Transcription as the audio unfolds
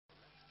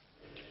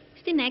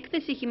στην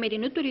έκθεση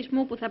χειμερινού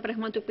τουρισμού που θα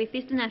πραγματοποιηθεί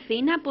στην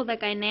Αθήνα από 19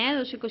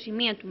 έως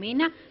 21 του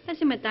μήνα θα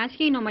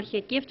συμμετάσχει η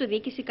Νομαρχιακή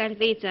Αυτοδιοίκηση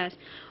Καρδίτσας.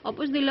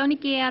 Όπως δηλώνει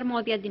και η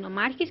αρμόδια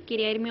αντινομάρχης,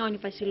 κυρία Ερμιώνη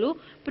Βασιλού,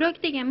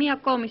 πρόκειται για μία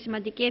ακόμη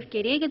σημαντική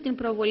ευκαιρία για την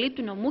προβολή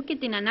του νομού και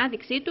την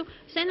ανάδειξή του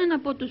σε έναν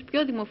από τους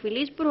πιο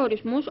δημοφιλείς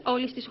προορισμούς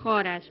όλης της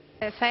χώρας.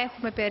 Θα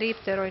έχουμε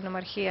περίπτερο η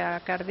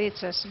Νομαρχία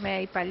Καρδίτσας με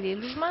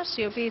υπαλλήλους μας,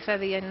 οι οποίοι θα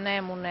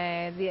διανέμουν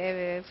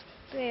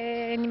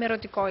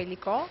ενημερωτικό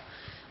υλικό.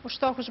 Ο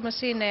στόχος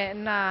μας είναι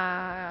να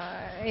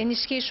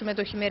ενισχύσουμε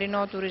το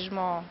χειμερινό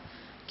τουρισμό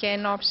και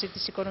εν ώψη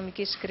της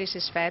οικονομικής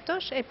κρίσης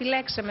φέτος.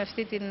 Επιλέξαμε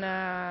αυτή την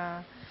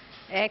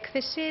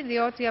έκθεση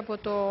διότι από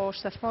το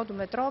σταθμό του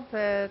μετρό,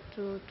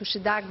 του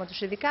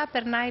συντάγματος ειδικά,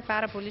 περνάει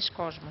πάρα πολλοί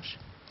κόσμος.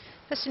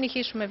 Θα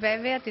συνεχίσουμε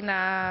βέβαια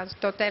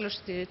το τέλος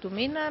του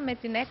μήνα με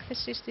την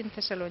έκθεση στην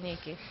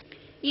Θεσσαλονίκη.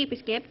 Οι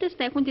επισκέπτες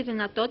θα έχουν τη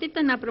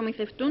δυνατότητα να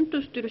προμηθευτούν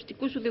τους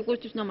τουριστικούς οδηγούς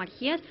της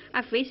Νομαρχίας,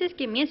 αφίσες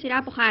και μία σειρά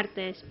από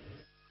χάρτες.